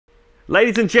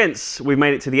Ladies and gents, we've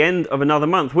made it to the end of another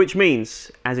month, which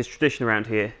means, as is tradition around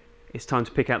here, it's time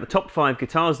to pick out the top 5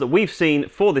 guitars that we've seen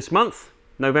for this month,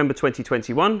 November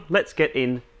 2021. Let's get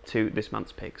into this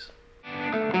month's picks.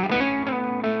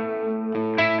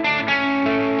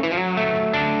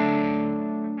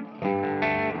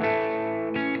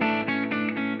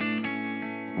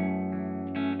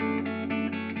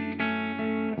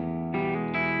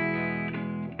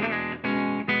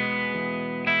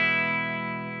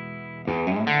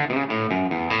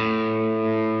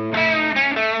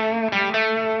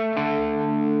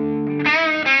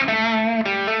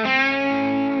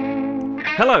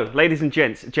 Hello ladies and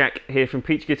gents, Jack here from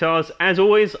Peach Guitars. As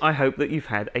always, I hope that you've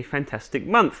had a fantastic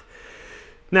month.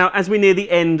 Now, as we near the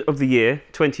end of the year,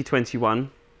 2021,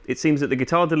 it seems that the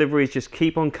guitar deliveries just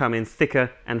keep on coming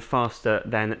thicker and faster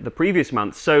than the previous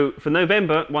month. So for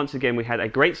November, once again, we had a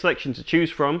great selection to choose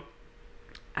from.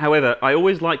 However, I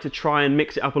always like to try and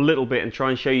mix it up a little bit and try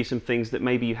and show you some things that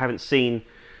maybe you haven't seen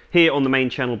here on the main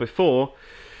channel before.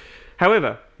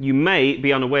 However, you may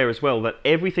be unaware as well that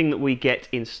everything that we get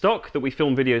in stock that we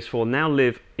film videos for now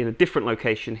live in a different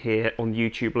location here on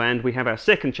YouTube land. We have our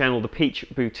second channel, the Peach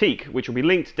Boutique, which will be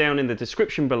linked down in the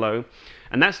description below,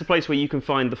 and that's the place where you can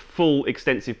find the full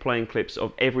extensive playing clips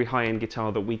of every high-end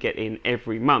guitar that we get in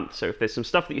every month. So if there's some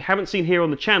stuff that you haven't seen here on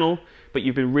the channel, but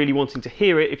you've been really wanting to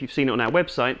hear it, if you've seen it on our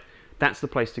website, that's the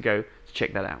place to go to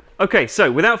check that out. Okay,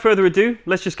 so without further ado,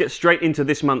 let's just get straight into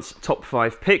this month's top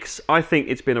 5 picks. I think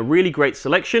it's been a really great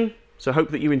selection, so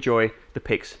hope that you enjoy the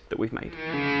picks that we've made.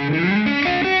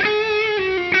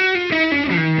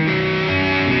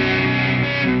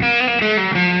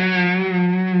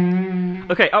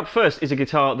 Okay, up first is a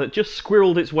guitar that just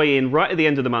squirreled its way in right at the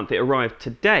end of the month. It arrived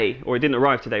today, or it didn't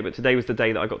arrive today, but today was the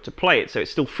day that I got to play it, so it's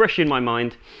still fresh in my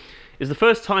mind. It's the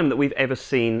first time that we've ever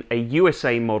seen a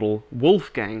USA model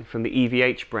Wolfgang from the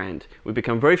EVH brand. We've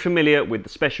become very familiar with the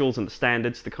specials and the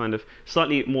standards, the kind of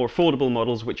slightly more affordable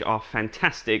models, which are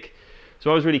fantastic. So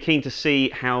I was really keen to see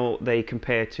how they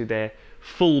compare to their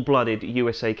full-blooded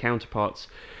USA counterparts.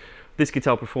 This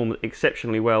guitar performed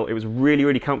exceptionally well. It was really,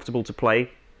 really comfortable to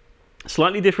play.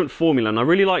 Slightly different formula, and I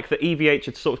really like that EVH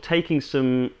had sort of taking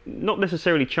some, not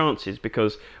necessarily chances,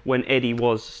 because when Eddie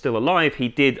was still alive, he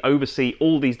did oversee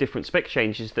all these different spec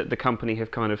changes that the company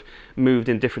have kind of moved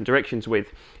in different directions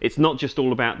with. It's not just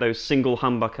all about those single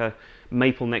humbucker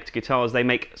maple-necked guitars. They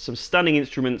make some stunning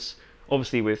instruments,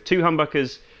 obviously with 2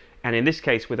 humbuckers, and in this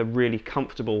case with a really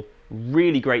comfortable,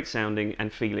 really great sounding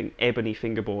and feeling ebony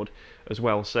fingerboard as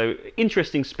well. So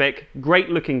interesting spec, great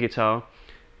looking guitar.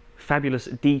 Fabulous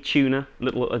detuner,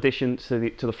 little addition to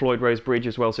the Floyd Rose bridge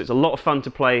as well, so it's a lot of fun to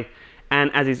play,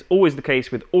 and as is always the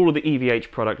case with all of the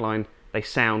EVH product line, they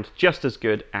sound just as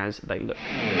good as they look.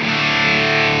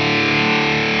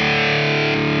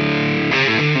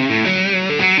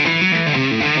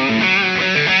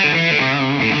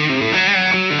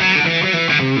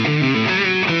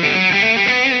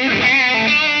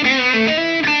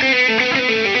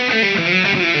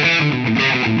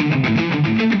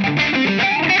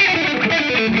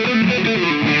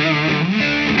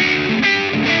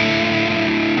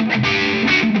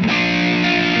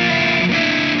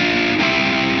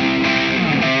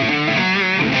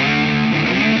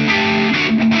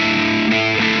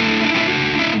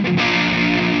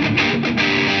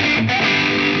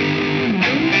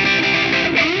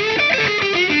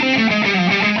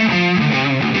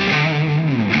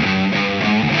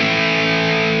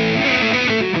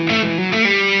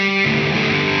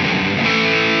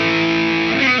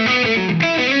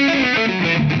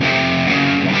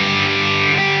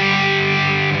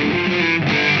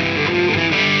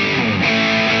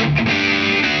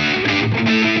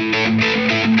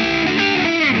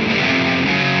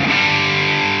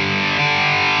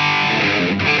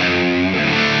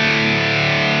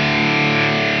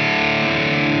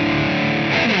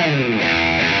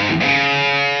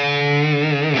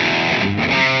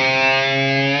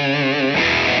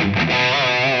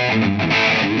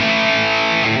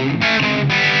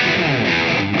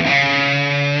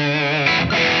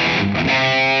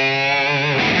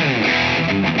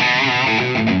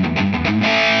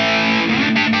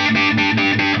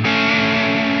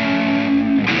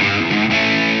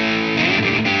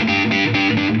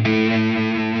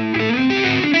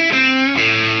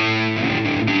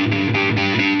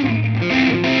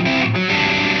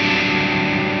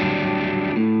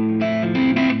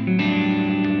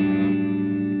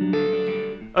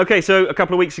 Okay, so a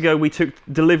couple of weeks ago we took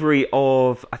delivery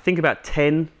of, I think, about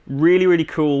 10 really, really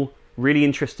cool, really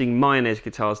interesting mayonnaise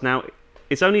guitars. Now,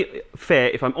 it's only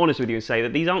fair if I'm honest with you and say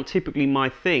that these aren't typically my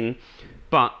thing,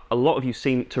 but a lot of you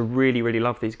seem to really, really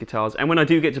love these guitars. And when I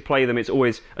do get to play them, it's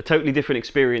always a totally different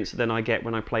experience than I get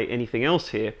when I play anything else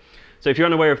here. So if you're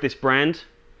unaware of this brand,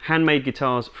 handmade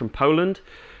guitars from Poland,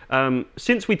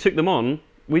 since we took them on,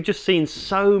 we've just seen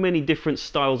so many different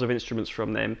styles of instruments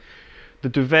from them. The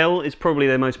Duvel is probably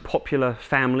their most popular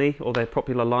family, or their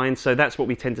popular line, so that's what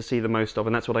we tend to see the most of,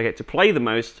 and that's what I get to play the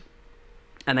most.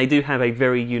 And they do have a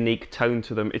very unique tone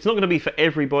to them. It's not going to be for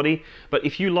everybody, but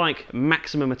if you like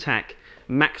maximum attack,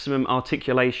 maximum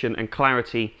articulation and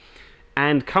clarity,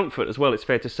 and comfort as well, it's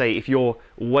fair to say, if you're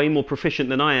way more proficient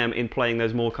than I am in playing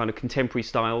those more kind of contemporary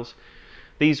styles,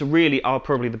 these really are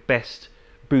probably the best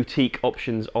boutique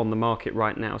options on the market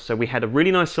right now. So we had a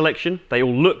really nice selection. They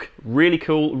all look really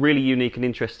cool, really unique and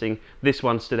interesting. This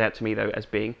one stood out to me though as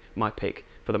being my pick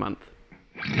for the month.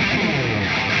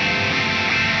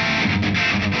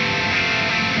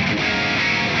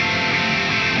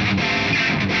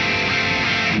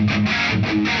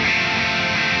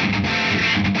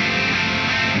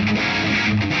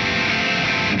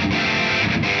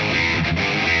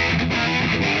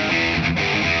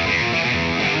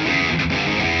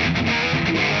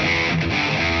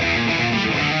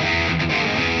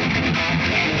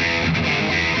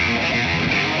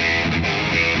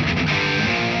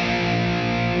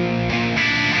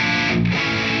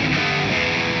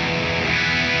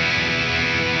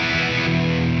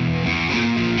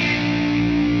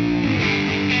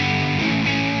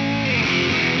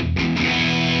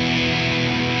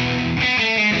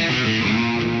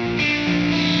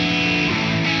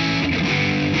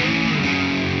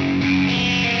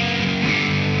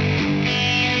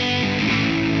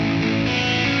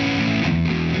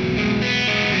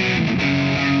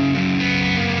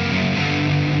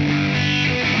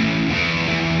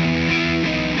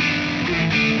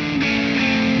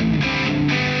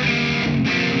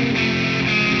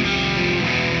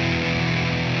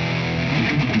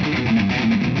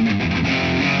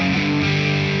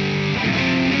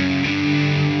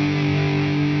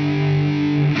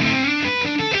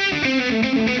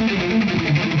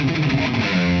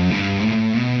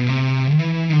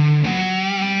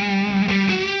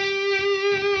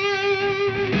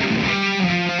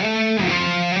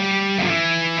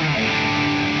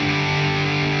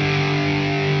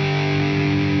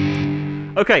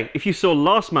 Okay, if you saw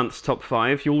last month's top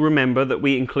 5, you'll remember that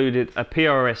we included a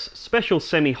PRS special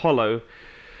semi-hollow,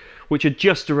 which had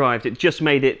just arrived. It just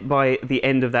made it by the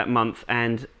end of that month,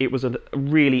 and it was a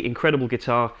really incredible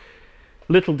guitar.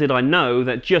 Little did I know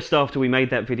that just after we made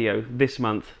that video this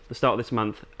month, the start of this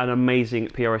month, an amazing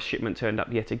PRS shipment turned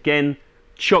up yet again,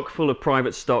 chock full of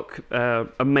private stock,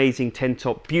 amazing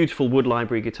 10-top, beautiful wood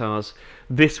library guitars.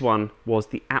 This one was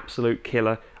the absolute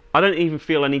killer. I don't even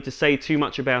feel I need to say too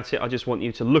much about it. I just want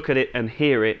you to look at it and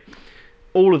hear it.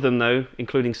 All of them though,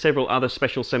 including several other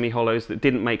special semi-hollows that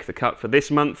didn't make the cut for this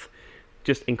month.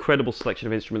 Just incredible selection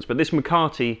of instruments. But this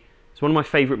McCarty is one of my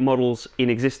favourite models in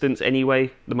existence anyway,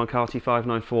 the McCarty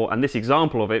 594, and this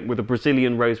example of it with a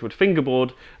Brazilian rosewood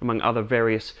fingerboard, among other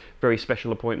various very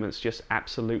special appointments, just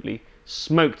absolutely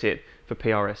smoked it for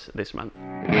PRS this month.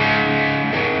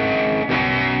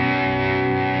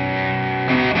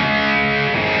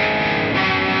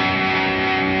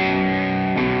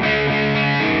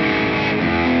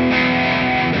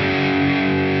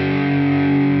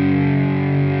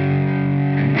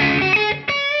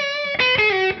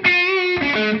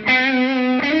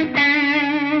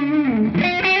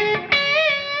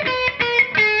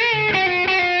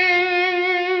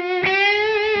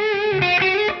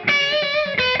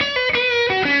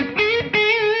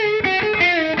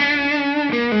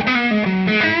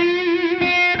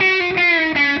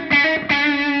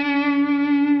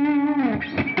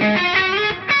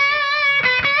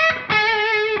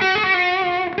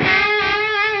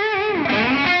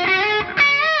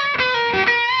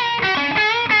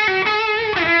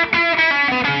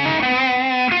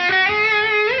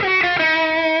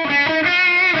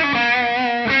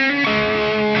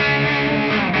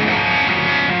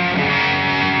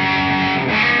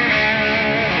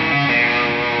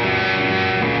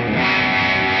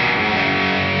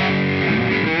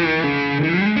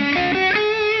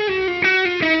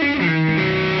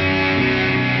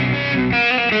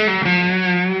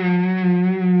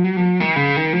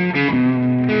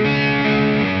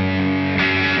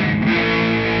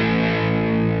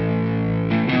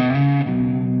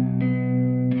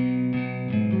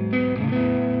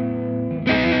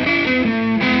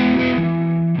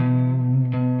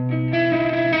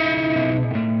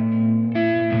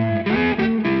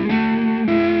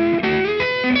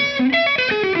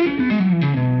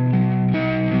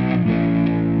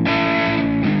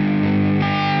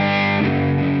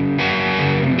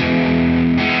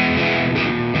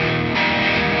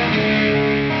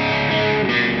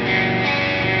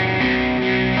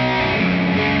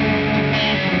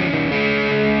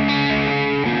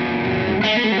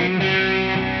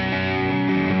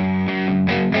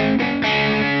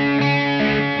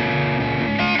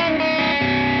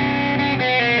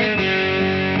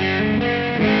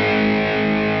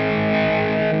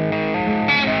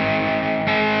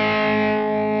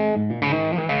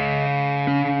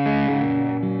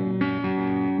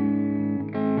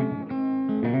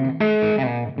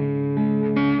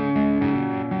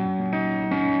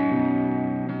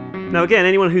 Now again,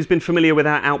 anyone who's been familiar with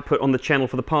our output on the channel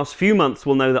for the past few months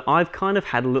will know that I've kind of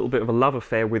had a little bit of a love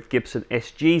affair with Gibson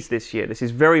SGs this year. This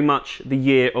is very much the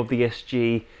year of the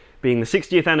SG, being the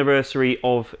 60th anniversary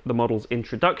of the model's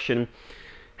introduction.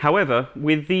 However,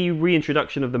 with the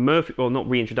reintroduction of the Murphy, or not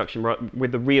reintroduction, right,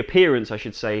 with the reappearance, I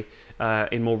should say,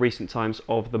 in more recent times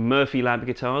of the Murphy Lab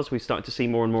guitars, we've started to see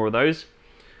more and more of those.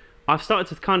 I've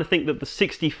started to kind of think that the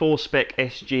 64 spec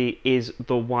SG is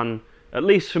the one, at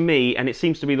least for me, and it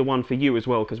seems to be the one for you as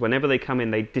well, because whenever they come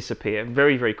in, they disappear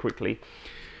very, very quickly.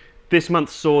 This month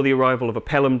saw the arrival of a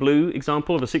Pelham Blue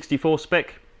example of a 64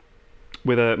 spec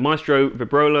with a Maestro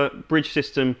Vibrola bridge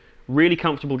system, really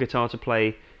comfortable guitar to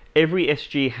play. Every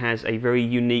SG has a very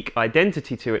unique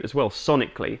identity to it as well,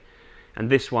 sonically. And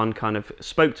this one kind of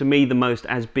spoke to me the most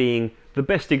as being the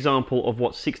best example of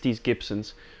what 60s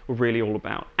Gibsons were really all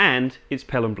about. And it's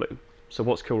Pelham Blue, so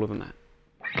what's cooler than that?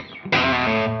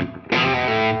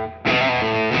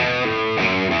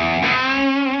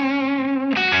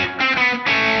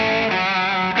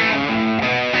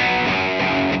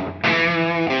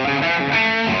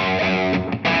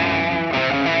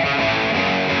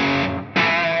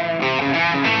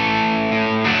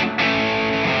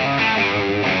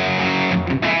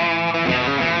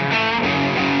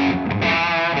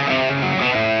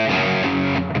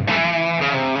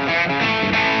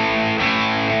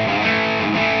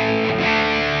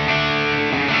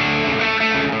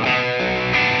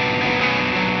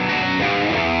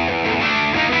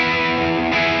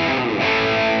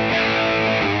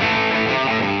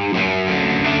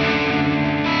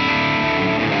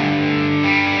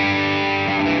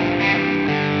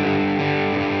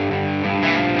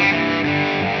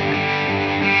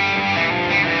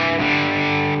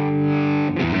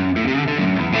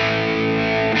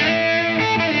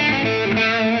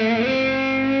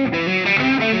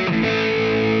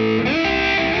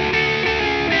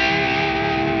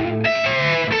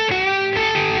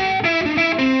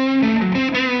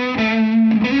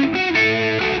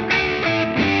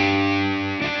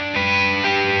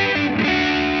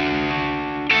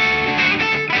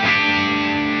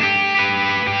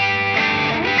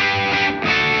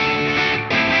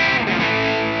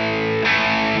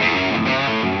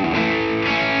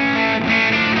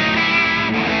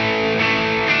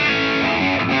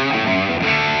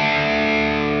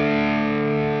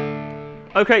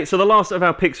 Okay, so the last of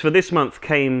our picks for this month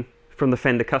came from the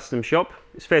Fender Custom Shop.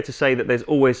 It's fair to say that there's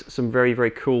always some very,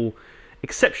 very cool,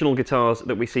 exceptional guitars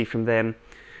that we see from them.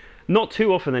 Not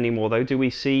too often anymore, though, do we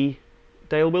see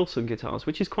Dale Wilson guitars,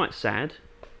 which is quite sad.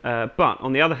 But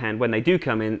on the other hand, when they do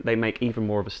come in, they make even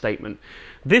more of a statement.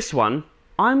 This one,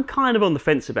 I'm kind of on the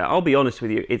fence about. I'll be honest with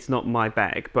you, it's not my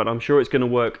bag, but I'm sure it's going to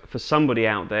work for somebody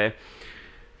out there.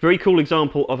 Very cool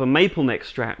example of a maple neck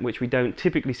Strat, which we don't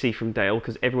typically see from Dale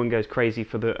because everyone goes crazy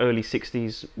for the early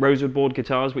 60s rosewood board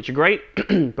guitars, which are great,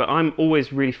 but I'm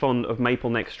always really fond of maple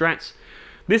neck Strats.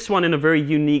 This one in a very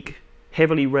unique,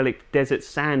 heavily relic desert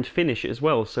sand finish as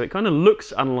well, so it kind of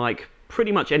looks unlike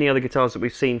pretty much any other guitars that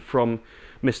we've seen from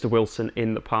Mr. Wilson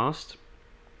in the past,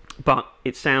 but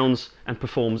it sounds and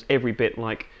performs every bit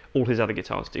like all his other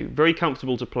guitars do. Very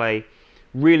comfortable to play,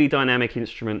 really dynamic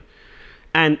instrument.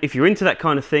 And if you're into that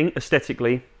kind of thing,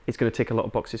 aesthetically, it's going to tick a lot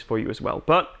of boxes for you as well.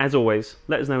 But, as always,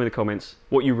 let us know in the comments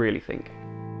what you really think.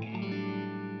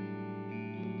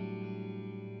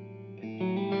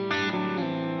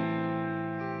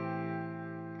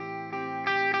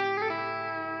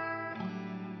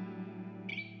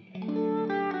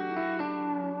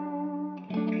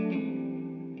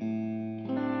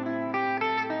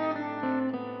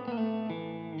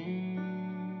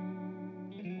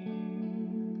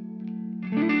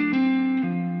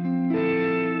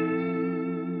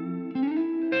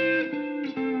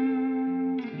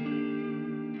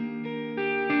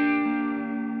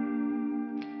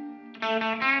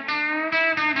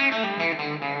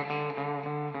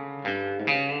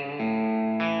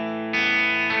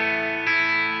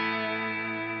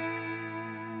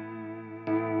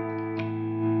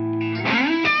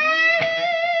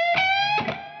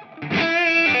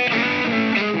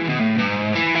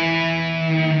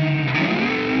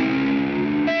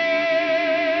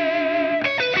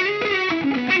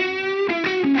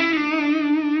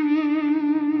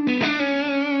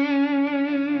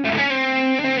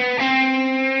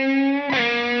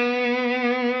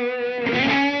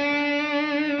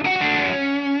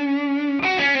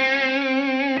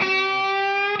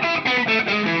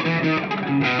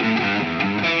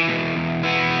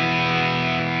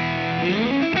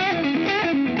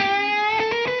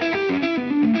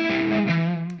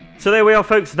 So there we are,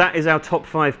 folks. That is our top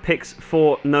 5 picks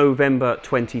for November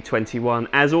 2021.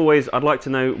 As always, I'd like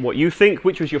to know what you think.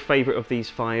 Which was your favourite of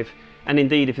these 5? And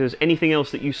indeed, if there's anything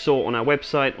else that you saw on our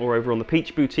website or over on the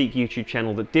Peach Boutique YouTube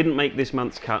channel that didn't make this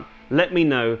month's cut, let me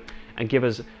know and give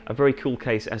us a very cool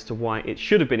case as to why it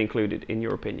should have been included in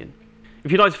your opinion.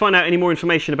 If you'd like to find out any more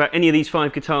information about any of these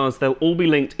 5 guitars, they'll all be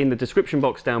linked in the description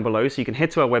box down below, so you can head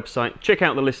to our website, check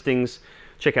out the listings,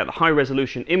 check out the high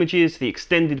resolution images, the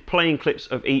extended playing clips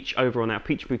of each over on our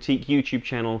Peach Boutique YouTube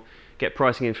channel, get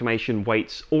pricing information,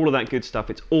 weights, all of that good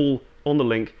stuff. It's all on the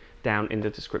link down in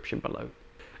the description below.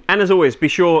 And as always, be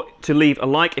sure to leave a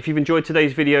like if you've enjoyed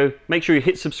today's video. Make sure you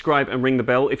hit subscribe and ring the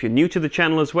bell if you're new to the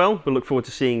channel as well. We'll look forward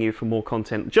to seeing you for more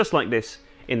content just like this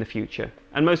in the future.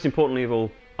 And most importantly of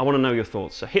all, I want to know your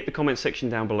thoughts. So hit the comment section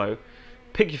down below,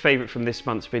 pick your favorite from this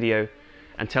month's video,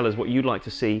 and tell us what you'd like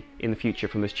to see in the future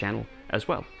from this channel as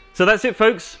well. So that's it,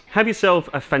 folks. Have yourself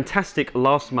a fantastic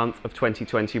last month of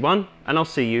 2021, and I'll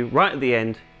see you right at the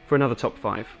end for another top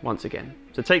 5 once again.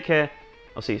 So take care.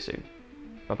 I'll see you soon.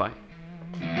 Bye-bye.